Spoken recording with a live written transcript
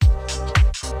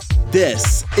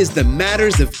This is the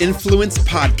Matters of Influence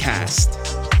podcast,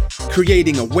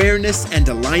 creating awareness and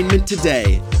alignment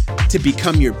today to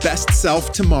become your best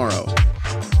self tomorrow.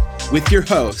 With your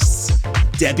hosts,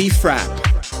 Debbie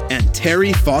Frapp and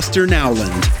Terry Foster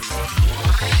Nowland.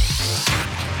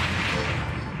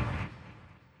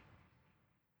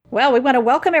 Well, we want to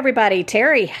welcome everybody.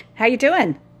 Terry, how you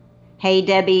doing? Hey,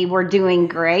 Debbie, we're doing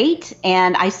great.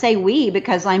 And I say we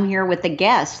because I'm here with a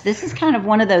guest. This is kind of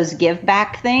one of those give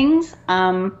back things.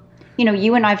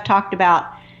 You and I've talked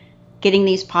about getting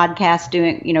these podcasts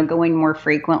going more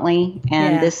frequently.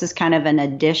 And This is kind of an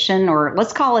addition, or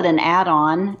let's call it an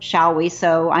add-on, shall we?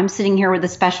 So I'm sitting here with a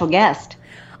special guest.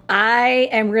 I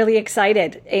am really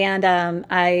excited. And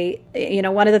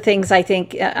one of the things I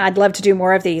think I'd love to do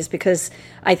more of these, because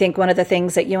I think one of the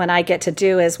things that you and I get to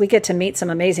do is we get to meet some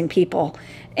amazing people,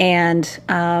 and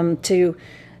to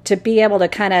be able to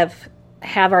kind of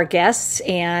have our guests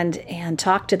and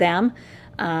talk to them.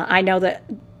 I know that,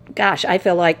 gosh, I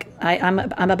feel like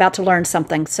I'm about to learn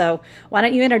something. So why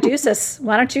don't you introduce us?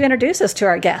 Why don't you introduce us to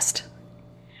our guest?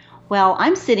 Well,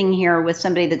 I'm sitting here with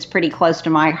somebody that's pretty close to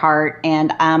my heart,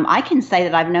 and I can say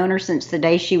that I've known her since the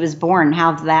day she was born.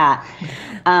 How's that?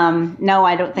 No,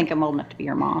 I don't think I'm old enough to be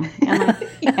your mom. Am I?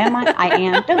 Am I? I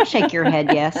am. Don't shake your head,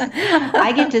 yes.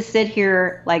 I get to sit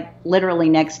here, like, literally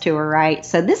next to her, right?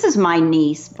 So this is my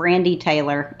niece, Brandy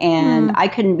Taylor, and I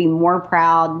couldn't be more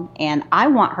proud, and I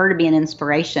want her to be an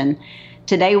inspiration.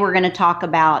 Today we're going to talk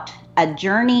about A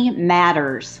Journey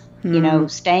Matters.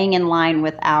 Staying in line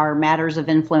with our Matters of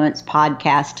Influence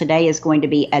podcast. Today is going to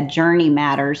be A Journey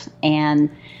Matters. And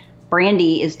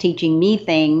Brandy is teaching me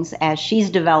things as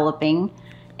she's developing.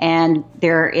 And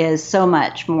there is so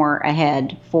much more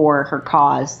ahead for her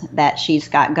cause that she's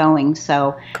got going.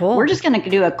 So cool. We're just going to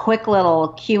do a quick little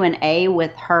Q&A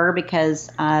with her, because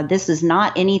this is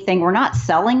not anything. We're not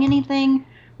selling anything.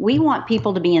 We want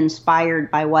people to be inspired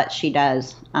by what she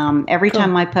does. Every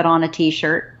time I put on a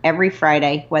T-shirt, every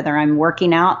Friday, whether I'm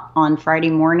working out on Friday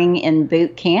morning in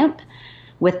boot camp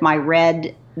with my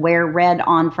wear red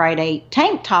on Friday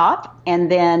tank top,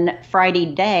 and then Friday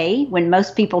day, when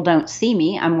most people don't see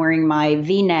me, I'm wearing my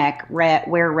V-neck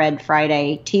wear red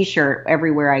Friday T-shirt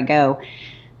everywhere I go.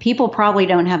 People probably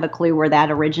don't have a clue where that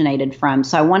originated from.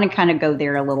 So I want to kind of go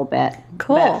there a little bit.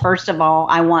 Cool. But first of all,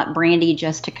 I want Brandy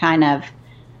just to kind of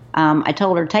I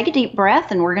told her, take a deep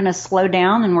breath, and we're going to slow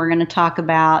down, and we're going to talk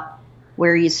about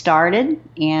where you started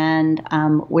and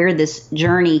where this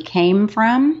journey came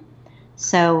from.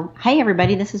 So, hey,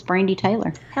 everybody, this is Brandy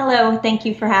Taylor. Hello. Thank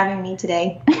you for having me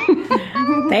today.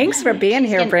 Thanks for being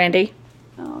here, Brandy.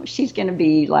 Oh, she's going to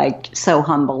be, like, so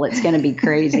humble. It's going to be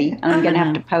crazy. I'm going to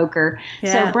have to poke her.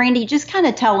 Yeah. So, Brandy, just kind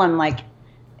of tell them, like,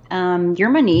 you're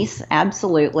my niece,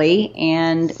 absolutely,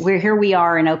 and we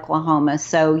are in Oklahoma.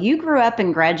 So you grew up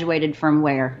and graduated from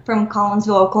where? From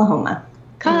Collinsville, Oklahoma.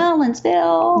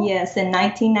 Collinsville. Yes, in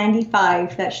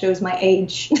 1995. That shows my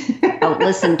age. Oh,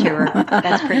 listen to her.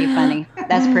 That's pretty funny.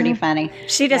 That's pretty funny.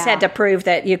 She just had to prove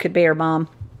that you could be her mom.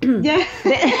 Yeah.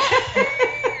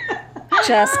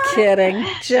 Just kidding.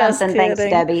 Just kidding. Thanks,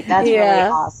 Debbie. That's really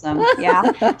awesome.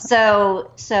 Yeah.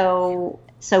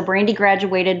 So Brandy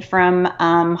graduated from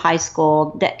high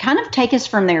school. Kind of take us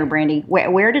from there, Brandy.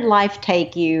 Where did life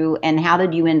take you, and how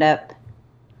did you end up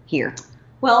here?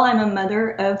 Well, I'm a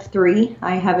mother of three.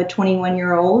 I have a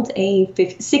 21-year-old, a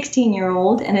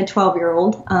 16-year-old, and a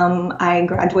 12-year-old. I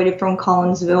graduated from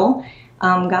Collinsville,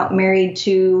 got married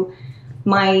to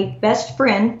my best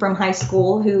friend from high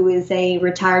school, who is a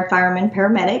retired fireman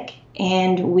paramedic,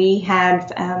 and we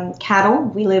have cattle.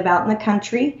 We live out in the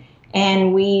country.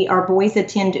 And our boys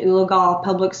attend Oologah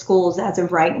Public Schools as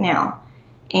of right now.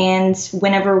 And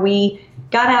whenever we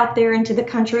got out there into the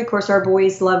country, of course, our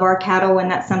boys love our cattle, and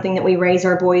that's something that we raise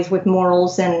our boys with,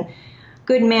 morals and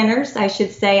good manners, I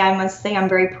should say. I must say I'm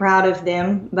very proud of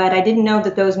them. But I didn't know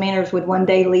that those manners would one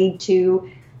day lead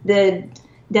to the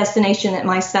destination that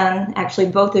my son, actually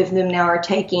both of them now, are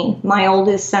taking. My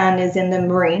oldest son is in the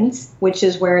Marines, which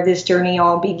is where this journey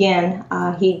all began.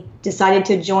 He decided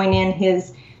to join in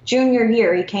his junior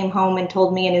year. He came home and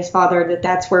told me and his father that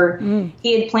that's where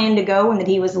he had planned to go and that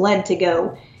he was led to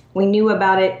go. We knew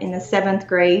about it in the 7th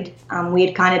grade. We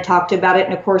had kind of talked about it.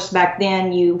 And of course, back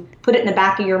then you put it in the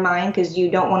back of your mind because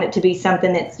you don't want it to be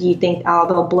something that you think, oh,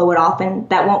 they'll blow it off, and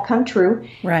that won't come true.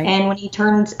 Right. And when he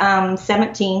turned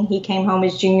 17, he came home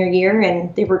his junior year,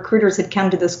 and the recruiters had come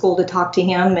to the school to talk to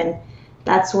him. And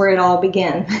that's where it all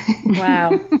began.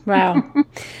 Wow.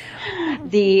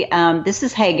 This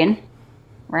is Hagen,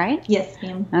 right? Yes,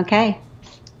 ma'am. Okay.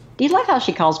 You like how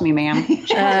she calls me ma'am?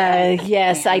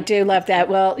 Yes, I do love that.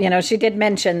 Well, she did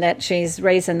mention that she's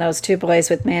raising those two boys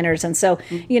with manners. And so,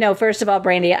 first of all,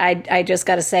 Brandy, I just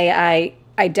got to say,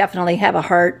 I definitely have a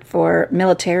heart for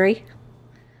military.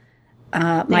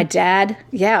 My dad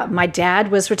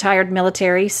was retired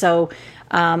military. So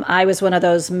I was one of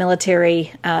those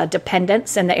military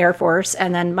dependents in the Air Force.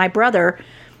 And then my brother,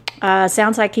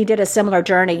 sounds like he did a similar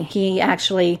journey. He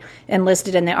actually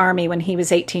enlisted in the Army when he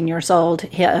was 18 years old.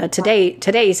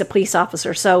 Today he's a police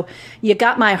officer. So you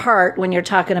got my heart when you're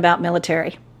talking about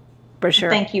military, for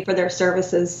sure. Thank you for their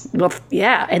services. Well,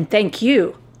 yeah, and thank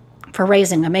you for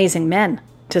raising amazing men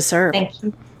to serve. Thank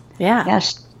you. Yeah. Yeah,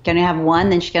 she's going to have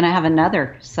one, then she's going to have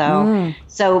another. So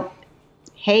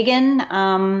Hagen,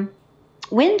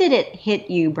 when did it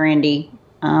hit you, Brandy,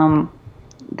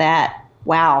 that,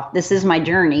 wow, this is my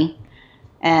journey?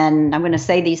 And I'm going to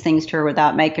say these things to her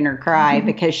without making her cry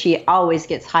because she always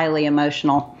gets highly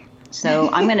emotional.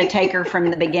 So I'm going to take her from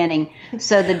the beginning.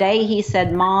 So the day he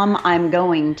said, Mom, I'm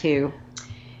going to,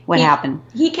 what happened?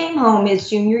 He came home his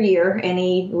junior year, and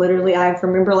he literally, I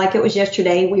remember like it was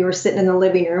yesterday, we were sitting in the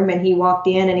living room, and he walked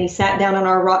in, and he sat down on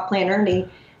our rock planter, and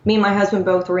me and my husband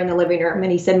both were in the living room,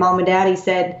 and he said, Mom and Dad, he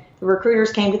said, the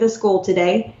recruiters came to the school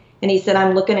today. And he said,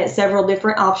 I'm looking at several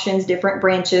different options, different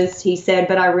branches. He said,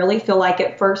 but I really feel like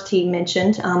at first he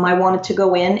mentioned I wanted to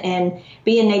go in and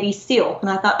be a Navy SEAL. And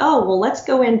I thought, oh, well, let's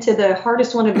go into the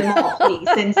hardest one of them all, please.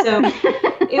 And so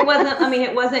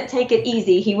it wasn't take it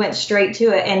easy. He went straight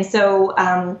to it. And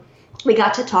so we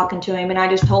got to talking to him. And I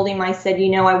just told him, I said,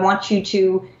 I want you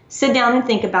to sit down and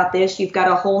think about this. You've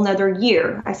got a whole nother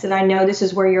year. I said, I know this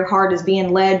is where your heart is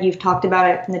being led. You've talked about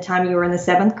it from the time you were in the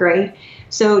 7th grade.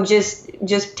 So just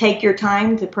take your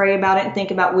time to pray about it and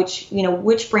think about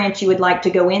which branch you would like to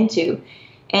go into.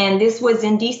 And this was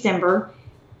in December.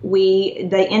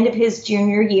 The end of his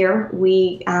junior year,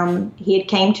 he had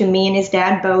came to me and his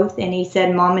dad both, and he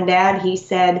said, Mom and Dad, he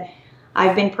said,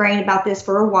 I've been praying about this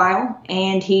for a while.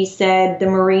 And he said, the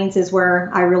Marines is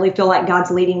where I really feel like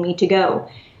God's leading me to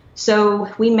go. So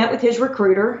we met with his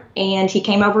recruiter, and he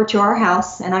came over to our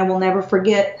house, and I will never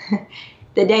forget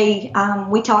the day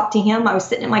we talked to him. I was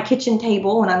sitting at my kitchen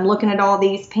table, and I'm looking at all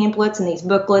these pamphlets and these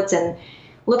booklets and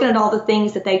looking at all the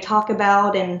things that they talk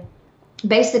about. And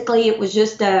basically it was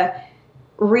just a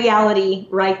reality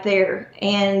right there.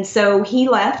 And so he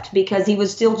left because he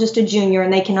was still just a junior,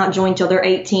 and they cannot join till they're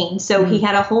 18. So he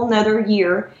had a whole nother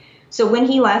year. So when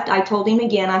he left, I told him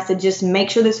again, I said, just make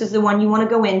sure this is the one you want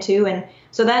to go into. And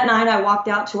so that night I walked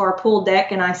out to our pool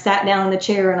deck, and I sat down in the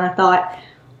chair, and I thought,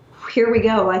 here we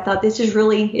go. I thought, this is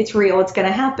really, it's real. It's going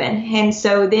to happen. And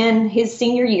so then his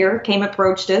senior year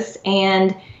approached us,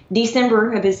 and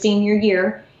December of his senior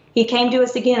year, he came to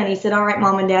us again, and he said, all right,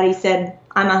 Mom and Dad, he said,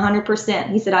 I'm 100%.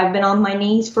 He said, I've been on my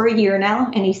knees for a year now.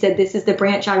 And he said, this is the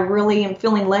branch I really am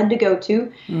feeling led to go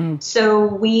to. So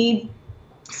we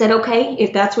said, okay,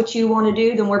 if that's what you want to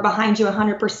do, then we're behind you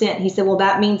 100%. He said, well,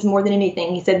 that means more than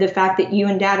anything. He said, the fact that you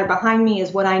and Dad are behind me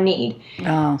is what I need.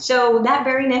 Oh. So that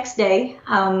very next day,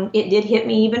 it did hit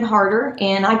me even harder.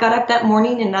 And I got up that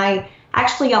morning, and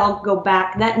I'll go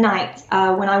back that night.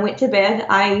 When I went to bed,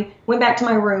 I went back to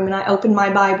my room, and I opened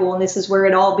my Bible, and this is where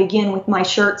it all began with my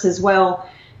shirts as well.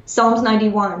 Psalms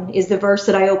 91 is the verse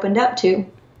that I opened up to.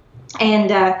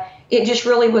 And it just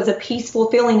really was a peaceful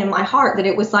feeling in my heart that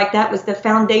it was like that was the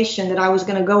foundation that I was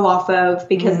going to go off of,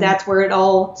 because that's where it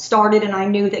all started. And I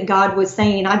knew that God was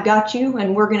saying, I've got you,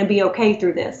 and we're going to be okay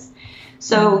through this.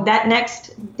 So that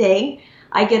next day,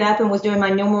 I get up and was doing my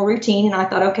normal routine, and I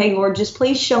thought, okay, Lord, just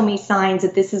please show me signs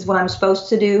that this is what I'm supposed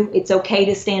to do. It's okay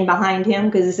to stand behind him,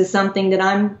 because this is something that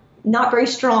I'm not very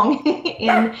strong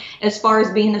in as far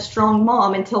as being a strong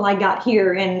mom until I got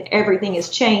here, and everything has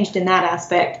changed in that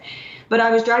aspect. But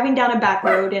I was driving down a back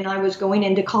road, and I was going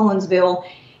into Collinsville,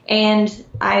 and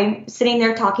I'm sitting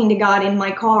there talking to God in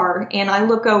my car, and I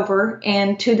look over,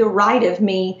 and to the right of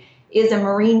me is a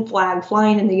Marine flag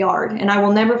flying in the yard. And I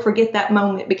will never forget that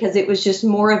moment, because it was just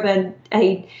more of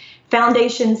a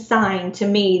foundation sign to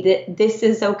me that this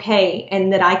is okay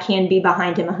and that I can be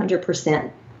behind him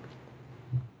 100%.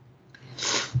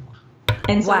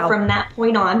 And so from that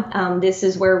point on, this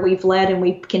is where we've led, and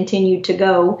we've continued to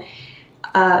go.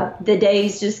 The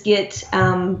days just get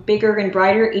bigger and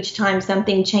brighter each time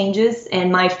something changes,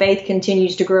 and my faith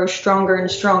continues to grow stronger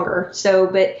and stronger.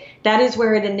 But that is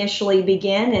where it initially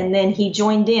began, and then he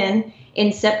joined in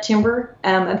September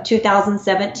of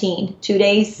 2017. 3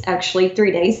 days.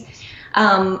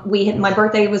 My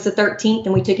birthday was the 13th,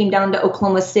 and we took him down to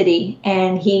Oklahoma City,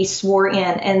 and he swore in,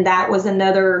 and that was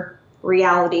another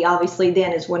reality. Obviously,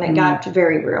 then is when it got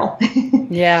very real.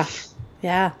 Yeah.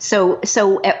 Yeah.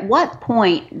 So at what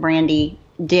point, Brandy,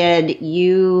 did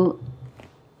you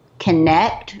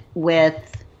connect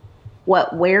with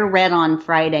what Wear Red on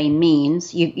Friday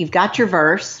means? You've got your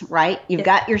verse, right? You've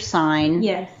got your sign.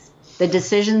 Yes. The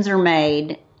decisions are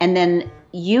made. And then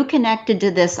you connected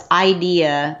to this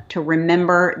idea to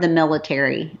remember the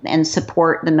military and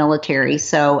support the military.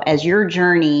 So as your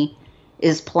journey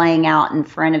is playing out in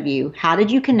front of you, how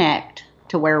did you connect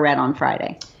to Wear Red on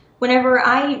Friday? Whenever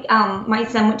my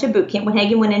son went to boot camp, when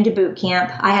Hagen went into boot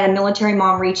camp, I had a military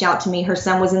mom reach out to me. Her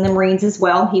son was in the Marines as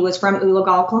well. He was from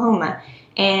Oologah, Oklahoma.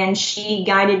 And she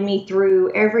guided me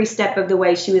through every step of the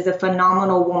way. She was a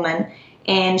phenomenal woman.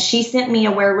 And she sent me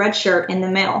a Wear Red shirt in the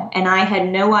mail. And I had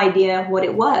no idea what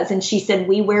it was. And she said,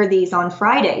 we wear these on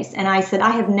Fridays. And I said,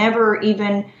 I have never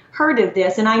even heard of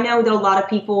this. And I know that a lot of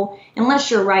people, unless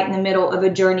you're right in the middle of a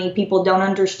journey, people don't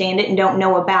understand it and don't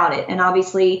know about it. And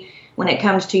obviously, when it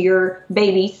comes to your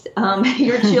babies,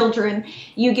 your children,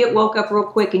 you get woke up real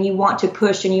quick and you want to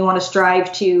push and you want to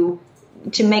strive to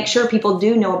make sure people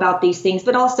do know about these things.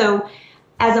 But also,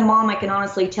 as a mom, I can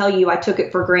honestly tell you I took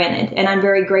it for granted. And I'm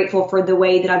very grateful for the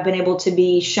way that I've been able to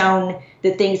be shown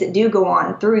the things that do go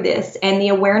on through this. And the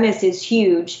awareness is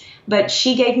huge. But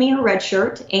she gave me a red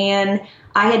shirt and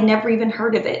I had never even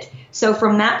heard of it. So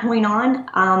from that point on,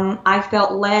 I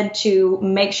felt led to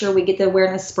make sure we get the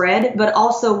awareness spread. But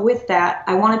also with that,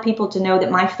 I wanted people to know that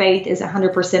my faith is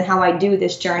 100% how I do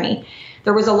this journey.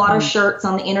 There was a lot of shirts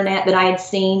on the internet that I had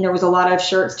seen. There was a lot of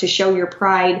shirts to show your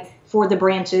pride for the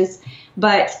branches.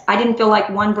 But I didn't feel like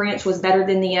one branch was better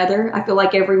than the other. I feel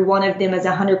like every one of them is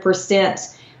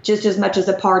 100% just as much as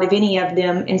a part of any of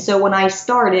them. And so when I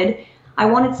started, I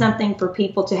wanted something for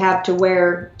people to have to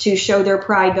wear to show their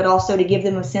pride, but also to give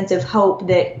them a sense of hope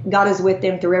that God is with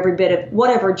them through every bit of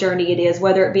whatever journey it is,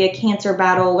 whether it be a cancer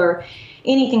battle or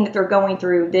anything that they're going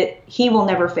through, that He will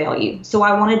never fail you. So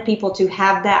I wanted people to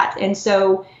have that. And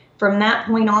so from that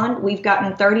point on, we've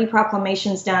gotten 30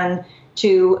 proclamations done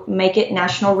to make it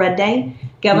National Red Day.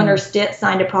 Governor Stitt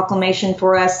signed a proclamation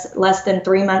for us less than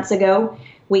 3 months ago.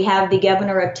 We have the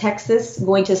governor of Texas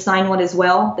going to sign one as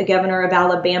well, the governor of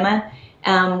Alabama.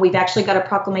 We've actually got a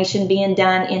proclamation being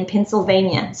done in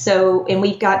Pennsylvania. And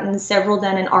we've gotten several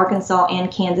done in Arkansas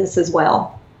and Kansas as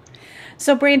well.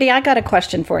 So, Brandy, I got a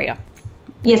question for you.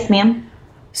 Yes, ma'am.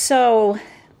 So,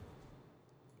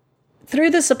 through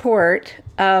the support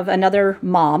of another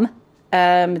mom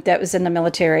that was in the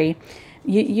military,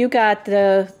 you got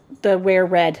the Wear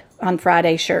Red on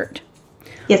Friday shirt.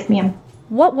 Yes, ma'am.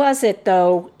 What was it,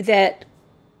 though, that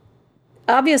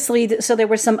obviously, so there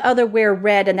was some other Wear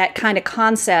Red and that kind of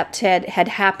concept had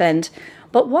happened,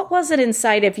 but what was it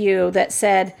inside of you that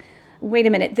said, wait a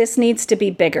minute, this needs to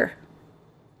be bigger?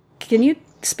 Can you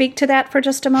speak to that for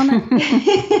just a moment?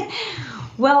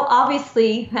 Well,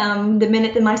 obviously, the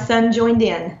minute that my son joined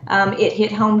in, it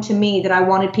hit home to me that I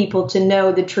wanted people to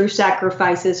know the true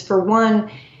sacrifices. For one,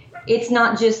 it's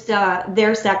not just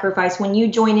their sacrifice. When you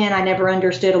join in, I never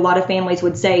understood. A lot of families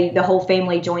would say the whole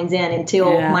family joins in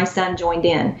until my son joined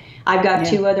in. I've got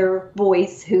two other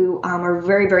boys who are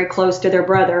very, very close to their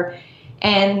brother.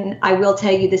 And I will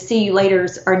tell you, the see you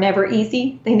laters are never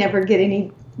easy. They never get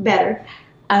any better.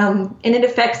 And it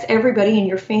affects everybody in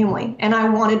your family. And I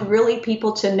wanted really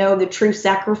people to know the true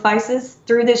sacrifices.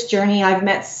 Through this journey, I've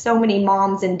met so many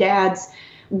moms and dads,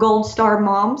 Gold Star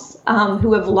moms,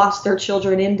 who have lost their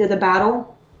children into the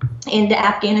battle, into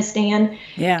Afghanistan.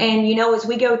 Yeah. And, as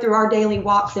we go through our daily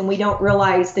walks and we don't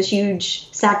realize the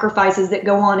huge sacrifices that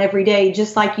go on every day,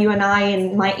 just like you and I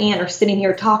and my aunt are sitting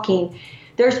here talking,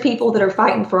 there's people that are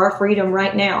fighting for our freedom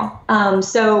right now.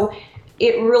 So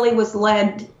it really was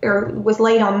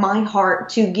laid on my heart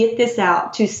to get this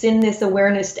out, to send this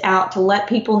awareness out, to let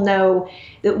people know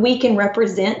that we can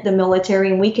represent the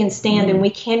military and we can stand and we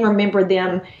can remember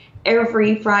them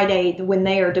every Friday when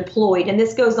they are deployed. And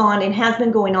this goes on and has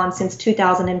been going on since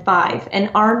 2005.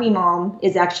 An Army mom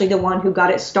is actually the one who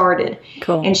got it started.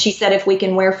 Cool. And she said if we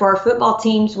can wear for our football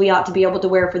teams, we ought to be able to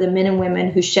wear for the men and women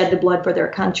who shed the blood for their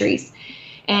countries.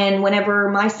 And whenever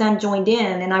my son joined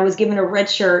in and I was given a red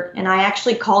shirt, and I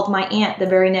actually called my aunt the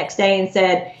very next day and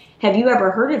said, have you ever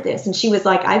heard of this? And she was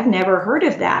like, I've never heard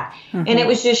of that. Mm-hmm. And it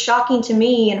was just shocking to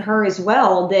me and her as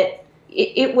well that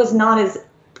it was not as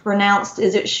pronounced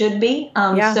as it should be.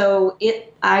 So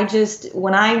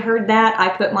when I heard that, I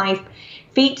put my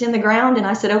feet in the ground and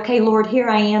I said, okay, Lord, here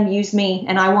I am, use me.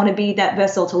 And I want to be that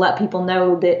vessel to let people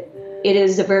know that it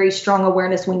is a very strong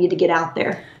awareness we need to get out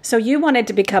there. So you wanted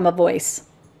to become a voice.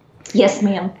 Yes,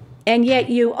 ma'am. And yet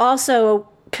you also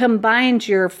combined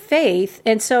your faith.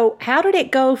 And so how did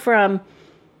it go from,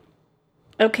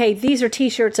 okay, these are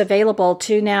T-shirts available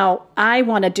to now I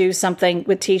want to do something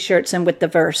with T-shirts and with the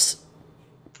verse?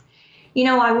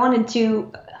 I wanted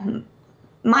to,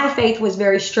 my faith was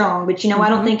very strong, but I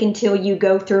don't think until you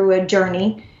go through a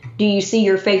journey do you see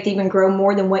your faith even grow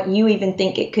more than what you even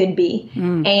think it could be.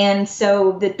 And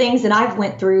so the things that I've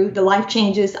went through, the life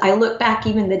changes, I look back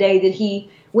even the day that he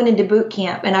went into boot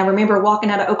camp, and I remember walking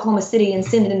out of Oklahoma City and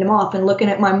sending him off and looking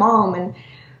at my mom and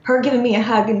her giving me a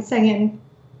hug and saying,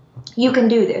 you can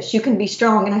do this, you can be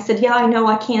strong. And I said, yeah, I know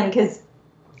I can, because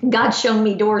God's shown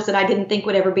me doors that I didn't think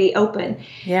would ever be open.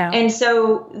 Yeah. And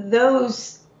so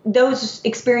those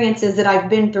experiences that I've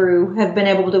been through have been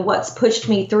able to what's pushed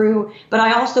me through. But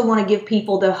I also want to give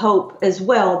people the hope as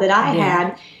well that I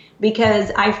had,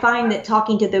 because I find that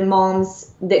talking to the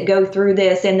moms that go through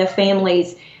this and the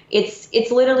families,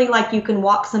 it's literally like you can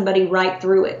walk somebody right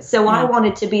through it. So I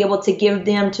wanted to be able to give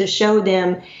them, to show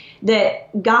them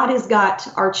that God has got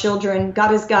our children, God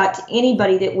has got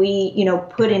anybody that we,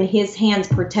 put in his hands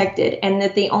protected, and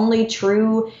that the only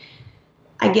true,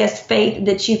 faith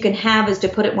that you can have is to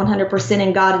put it 100%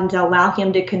 in God and to allow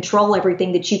him to control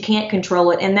everything, that you can't control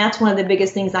it. And that's one of the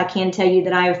biggest things I can tell you,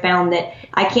 that I have found that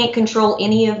I can't control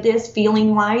any of this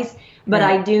feeling wise, but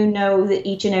I do know that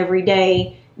each and every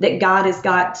day that God has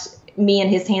got me in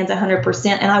his hands 100%.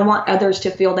 And I want others to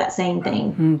feel that same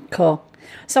thing. Cool.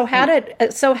 So how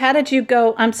did you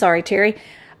go? I'm sorry, Terry.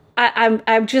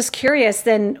 I'm just curious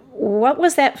then, what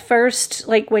was that first,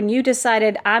 like when you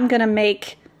decided I'm going to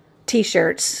make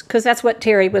T-shirts, because that's what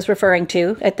Terry was referring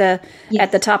to at the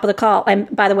top of the call.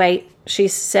 And by the way, she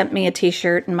sent me a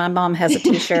T-shirt, and my mom has a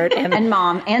T-shirt, and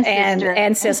mom and sister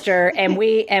and sister, and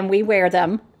we wear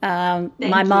them.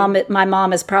 My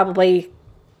mom is probably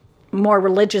more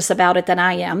religious about it than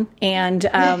I am, and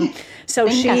so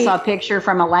I saw a picture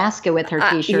from Alaska with her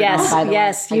T-shirt.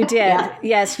 Yes, you did. Yeah.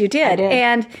 Yes, you did.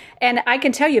 And I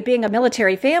can tell you, being a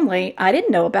military family, I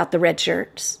didn't know about the red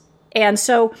shirts, and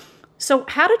so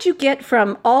how did you get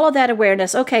from all of that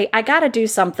awareness? Okay, I got to do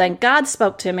something. God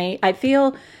spoke to me. I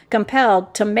feel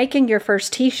compelled to making your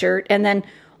first T-shirt. And then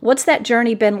what's that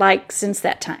journey been like since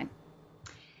that time?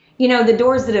 The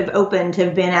doors that have opened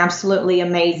have been absolutely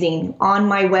amazing. On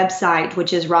my website,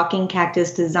 which is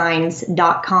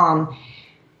rockingcactusdesigns.com,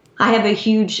 I have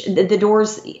the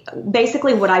doors,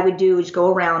 basically what I would do is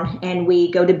go around and we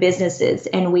go to businesses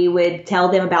and we would tell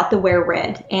them about the Wear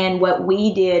Red. And what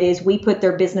we did is we put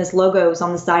their business logos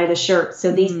on the side of the shirt.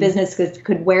 So these businesses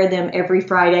could wear them every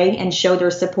Friday and show their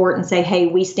support and say, hey,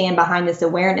 we stand behind this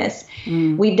awareness.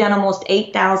 We've done almost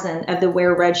 8,000 of the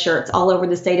Wear Red shirts all over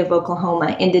the state of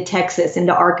Oklahoma, into Texas,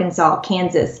 into Arkansas,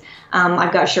 Kansas.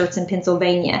 I've got shirts in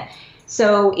Pennsylvania.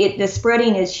 So the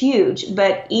spreading is huge,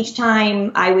 but each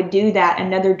time I would do that,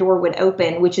 another door would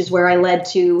open, which is where I led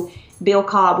to Bill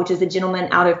Cobb, which is a gentleman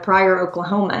out of Pryor,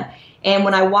 Oklahoma. And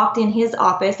when I walked in his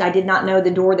office, I did not know the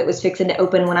door that was fixing to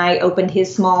open when I opened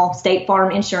his small State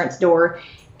Farm insurance door.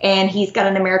 And he's got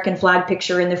an American flag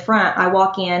picture in the front. I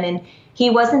walk in and he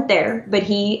wasn't there, but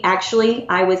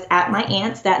I was at my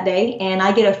aunt's that day, and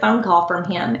I get a phone call from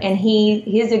him, and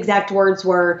his exact words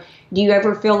were, do you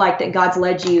ever feel like that God's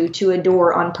led you to a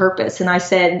door on purpose? And I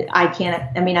said, I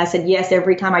said, yes,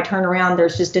 every time I turn around,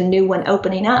 there's just a new one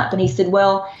opening up. And he said,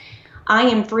 well, I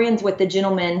am friends with the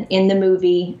gentleman in the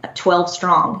movie 12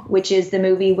 Strong, which is the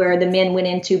movie where the men went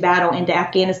into battle into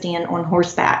Afghanistan on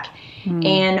horseback.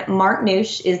 And Mark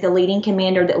Noosh is the leading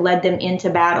commander that led them into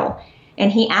battle. And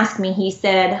he asked me, he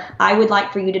said, I would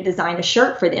like for you to design a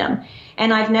shirt for them.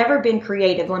 And I've never been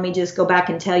creative. Let me just go back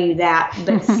and tell you that.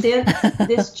 But since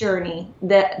this journey,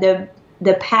 the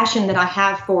passion that I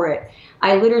have for it,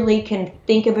 I literally can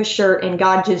think of a shirt and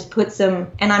God just puts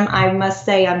them. And I must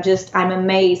say, I'm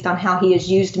amazed on how he has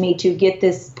used me to get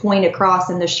this point across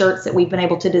in the shirts that we've been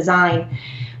able to design.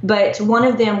 But one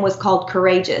of them was called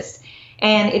Courageous.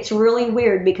 And it's really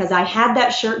weird because I had that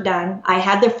shirt done. I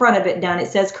had the front of it done. It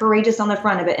says Courageous on the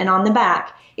front of it. And on the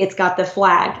back, it's got the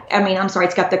flag.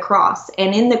 It's got the cross.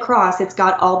 And in the cross, it's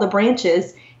got all the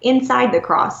branches inside the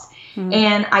cross.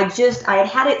 And I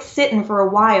had it sitting for a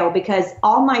while because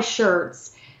all my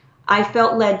shirts, I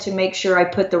felt led to make sure I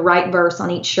put the right verse on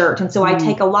each shirt. And so I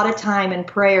take a lot of time and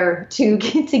prayer to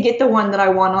get the one that I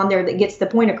want on there that gets the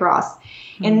point across.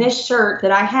 And this shirt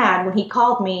that I had, when he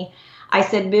called me, I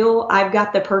said, Bill, I've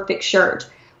got the perfect shirt.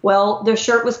 Well, the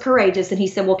shirt was Courageous. And he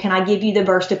said, well, can I give you the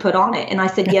verse to put on it? And I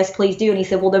said, yes, please do. And he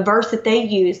said, well, the verse that they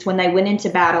used when they went into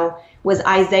battle was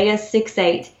Isaiah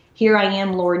 6:8. Here I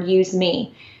am, Lord, use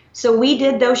me. So we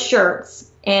did those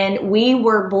shirts, and we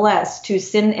were blessed to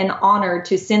send and honored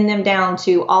to send them down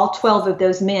to all 12 of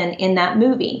those men in that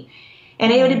movie.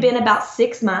 And it would have been about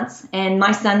 6 months, and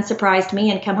my son surprised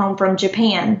me and come home from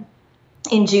Japan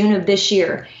in June of this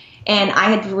year. And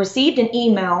I had received an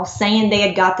email saying they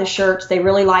had got the shirts. They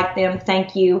really liked them.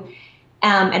 Thank you.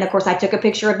 And, of course, I took a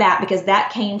picture of that because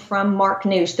that came from Mark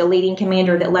Noosh, the leading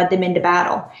commander that led them into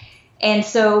battle. And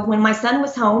so when my son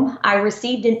was home, I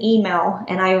received an email,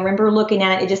 and I remember looking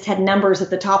at it. It just had numbers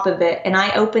at the top of it. And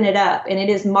I open it up, and it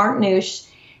is Mark Noosh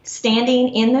standing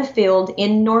in the field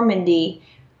in Normandy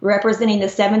representing the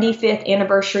 75th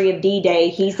anniversary of D-Day.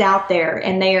 He's out there,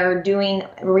 and they are doing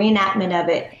a reenactment of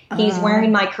it. He's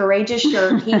wearing my Courageous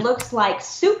shirt. He looks like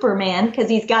Superman because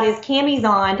he's got his camis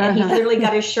on, and he's literally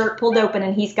got his shirt pulled open,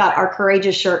 and he's got our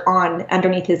Courageous shirt on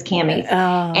underneath his camis.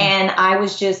 And I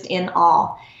was just in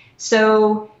awe.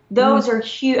 So those are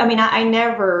huge. I mean, I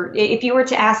never, if you were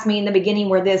to ask me in the beginning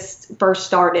where this first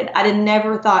started, I'd have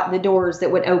never thought the doors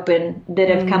that would open that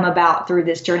have come about through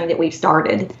this journey that we've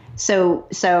started.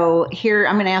 So here,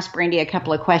 I'm going to ask Brandy a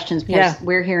couple of questions because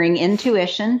we're hearing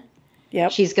intuition.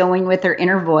 Yep. She's going with her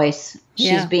inner voice.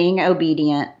 She's being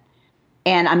obedient.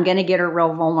 And I'm going to get her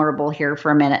real vulnerable here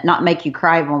for a minute. Not make you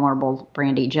cry vulnerable,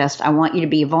 Brandy. Just I want you to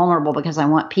be vulnerable because I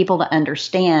want people to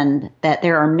understand that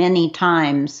there are many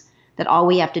times that all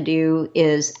we have to do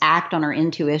is act on our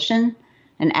intuition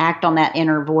and act on that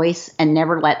inner voice and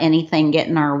never let anything get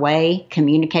in our way,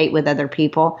 communicate with other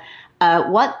people.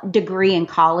 What degree in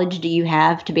college do you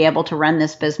have to be able to run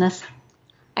this business?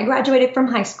 I graduated from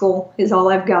high school is all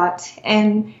I've got.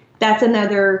 And that's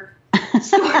another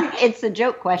story. It's a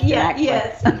joke question, actually.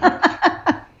 Yes.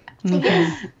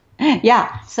 Yes.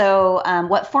 Yeah. So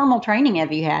what formal training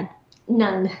have you had?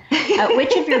 None.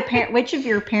 Which of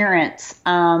your parents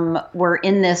were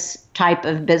in this type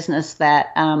of business that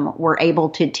were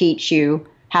able to teach you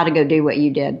how to go do what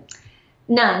you did?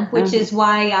 None, which is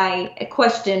why I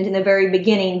questioned in the very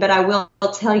beginning. But I will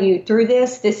tell you through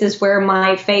this is where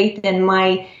my faith and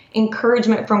my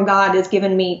encouragement from God has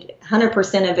given me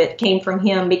 100% of it came from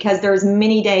him, because there's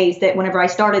many days that whenever I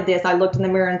started this, I looked in the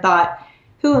mirror and thought,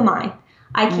 who am I?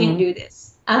 I can't do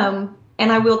this.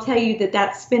 And I will tell you that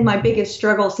that's been my biggest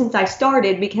struggle since I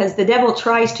started, because the devil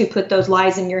tries to put those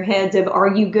lies in your heads of,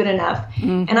 are you good enough?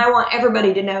 And I want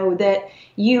everybody to know that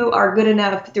you are good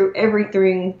enough through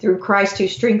everything, through Christ who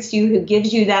strengthens you, who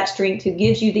gives you that strength, who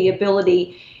gives you the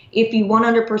ability. If you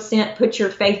 100% put your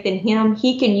faith in him,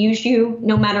 he can use you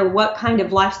no matter what kind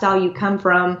of lifestyle you come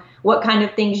from, what kind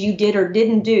of things you did or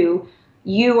didn't do.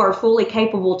 You are fully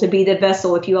capable to be the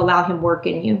vessel if you allow him work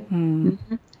in you.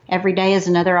 Mm-hmm. Every day is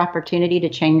another opportunity to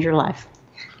change your life.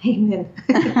 Amen.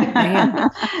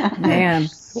 Man.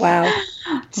 Wow.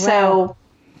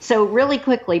 So really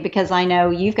quickly, because I know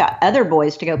you've got other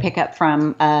boys to go pick up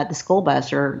from the school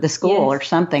bus or the school or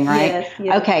something, right?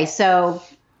 Yes. Okay, so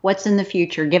what's in the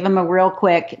future? Give them a real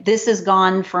quick. This has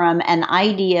gone from an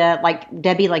idea, like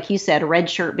Debbie, like you said, a red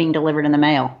shirt being delivered in the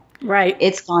mail. Right.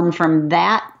 It's gone from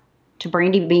that to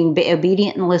Brandy being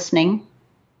obedient and listening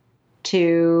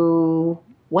to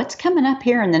what's coming up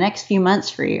here in the next few months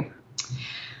for you.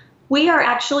 We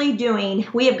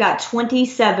have got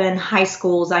 27 high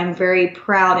schools. I'm very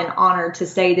proud and honored to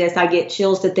say this. I get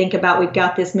chills to think about we've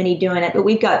got this many doing it, but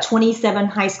we've got 27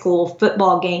 high school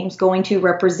football games going to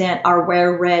represent our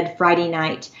Wear Red Friday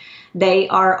night. They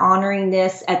are honoring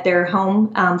this at their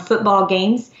home football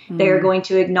games. They are going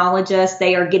to acknowledge us.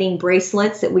 They are getting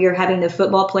bracelets that we are having the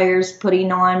football players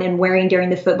putting on and wearing during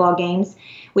the football games.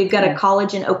 We've got a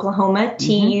college in Oklahoma.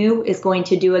 TU is going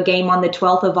to do a game on the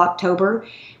 12th of October.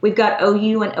 We've got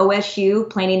OU and OSU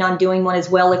planning on doing one as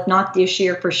well, if not this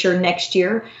year, for sure next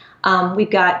year.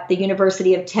 We've got the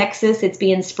University of Texas. It's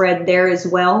being spread there as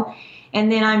well.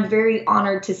 And then I'm very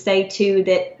honored to say, too,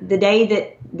 that the day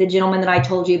that the gentleman that I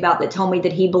told you about that told me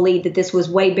that he believed that this was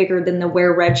way bigger than the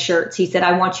Wear Red shirts, he said,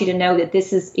 I want you to know that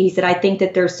he said, I think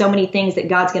that there's so many things that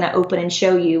God's going to open and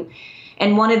show you.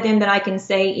 And one of them that I can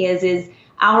say is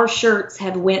our shirts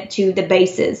have went to the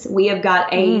bases. We have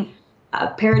got a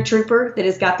paratrooper that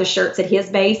has got the shirts at his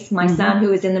base. My son,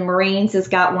 who is in the Marines, has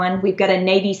got one. We've got a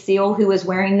Navy SEAL who is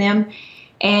wearing them.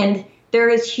 And there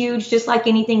is huge, just like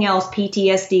anything else,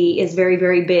 PTSD is very,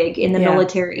 very big in the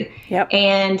military. Yep.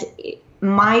 And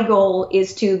my goal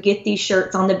is to get these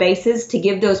shirts on the bases to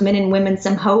give those men and women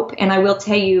some hope. And I will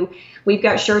tell you, we've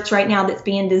got shirts right now that's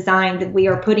being designed that we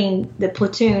are putting the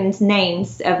platoon's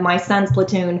names of my son's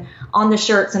platoon on the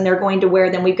shirts, and they're going to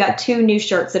wear them. We've got 2 new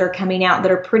shirts that are coming out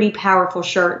that are pretty powerful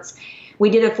shirts. We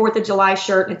did a 4th of July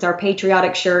shirt, and it's our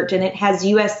patriotic shirt, and it has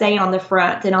USA on the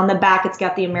front, and on the back it's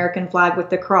got the American flag with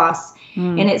the cross.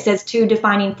 And it says 2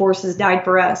 defining forces died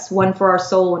for us, one for our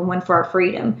soul and one for our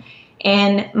freedom.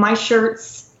 And my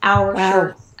shirts, our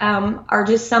shirts, are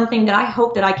just something that I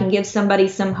hope that I can give somebody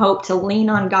some hope to lean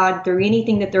on God through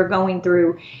anything that they're going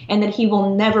through, and that He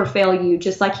will never fail you,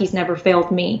 just like He's never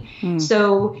failed me.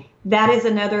 So that is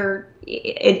another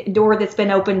door that's been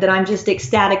opened that I'm just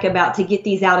ecstatic about, to get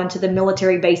these out into the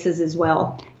military bases as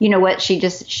well. You know what? She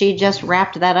just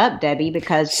wrapped that up, Debbie,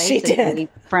 because basically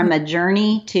from a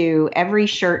journey to every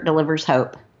shirt delivers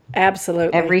hope.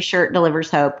 Absolutely. Every shirt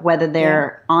delivers hope, whether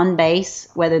they're on base,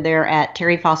 whether they're at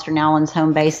Terry Foster Nowlin's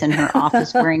home base in her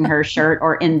office wearing her shirt,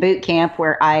 or in boot camp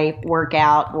where I work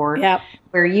out, or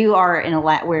where you are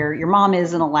where your mom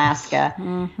is in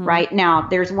Alaska. Right now,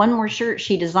 there's one more shirt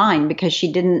she designed because she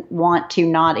didn't want to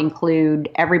not include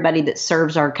everybody that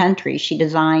serves our country. She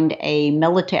designed a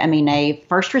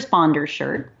first responder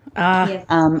shirt,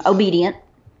 Obedient.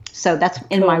 So that's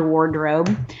in my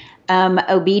wardrobe.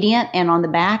 Obedient, and on the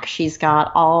back she's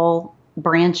got all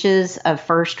branches of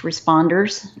first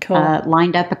responders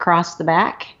lined up across the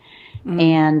back.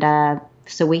 And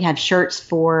so we have shirts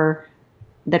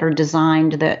that are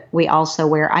designed that we also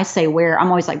wear. I say wear. I'm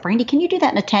always like, Brandy, can you do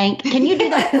that in a tank? Can you do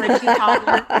that for a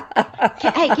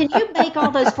toddler? Hey, can you make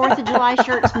all those 4th of July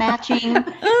shirts matching?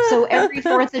 So every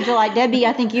 4th of July, Debbie,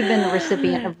 I think you've been the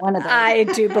recipient of one of those. I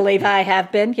do believe I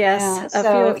have been, yes. A few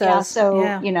of those.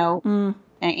 You know,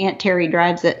 Aunt Terry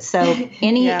drives it. So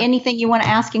anything you want to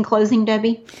ask in closing,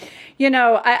 Debbie? You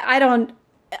know, I don't,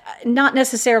 not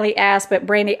necessarily ask, but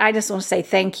Brandy, I just want to say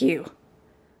thank you.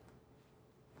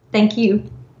 Thank you.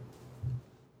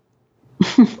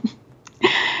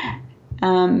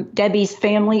 Debbie's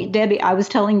family, I was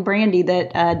telling Brandy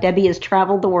that Debbie has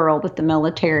traveled the world with the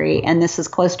military, and this is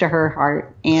close to her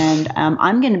heart. And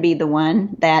I'm going to be the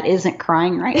one that isn't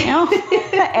crying right now.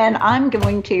 And I'm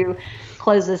going to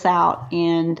close this out.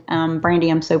 And Brandy,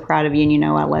 I'm so proud of you, and you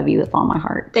know I love you with all my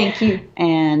heart. Thank you.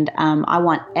 And I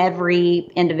want every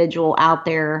individual out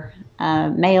there,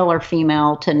 male or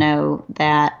female, to know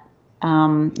that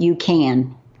you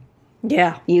can.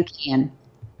 Yeah. You can.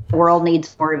 The world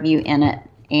needs more of you in it.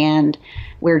 And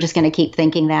we're just going to keep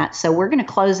thinking that. So we're going to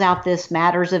close out this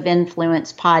Matters of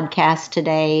Influence podcast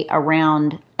today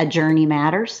around A Journey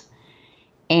Matters.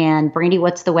 And Brandy,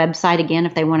 what's the website again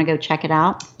if they want to go check it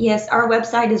out? Yes, our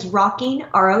website is rocking,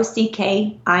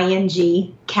 ROCKING,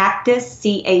 cactus,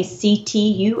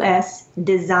 CACTUS,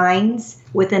 designs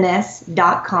with an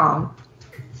S.com.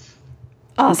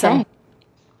 Awesome. Okay.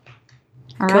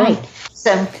 All right.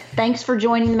 So thanks for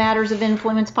joining the Matters of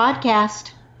Influence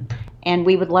podcast. And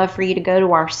we would love for you to go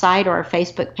to our site or our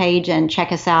Facebook page and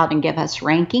check us out and give us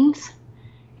rankings.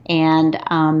 And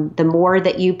the more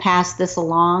that you pass this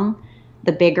along,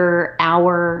 the bigger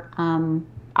our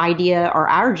idea or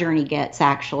our journey gets,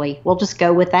 actually. We'll just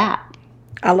go with that.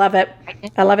 I love it.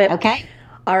 I love it. Okay.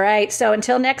 All right. So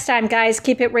until next time, guys,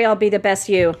 keep it real. Be the best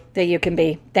you that you can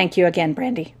be. Thank you again,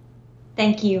 Brandy.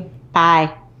 Thank you.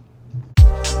 Bye.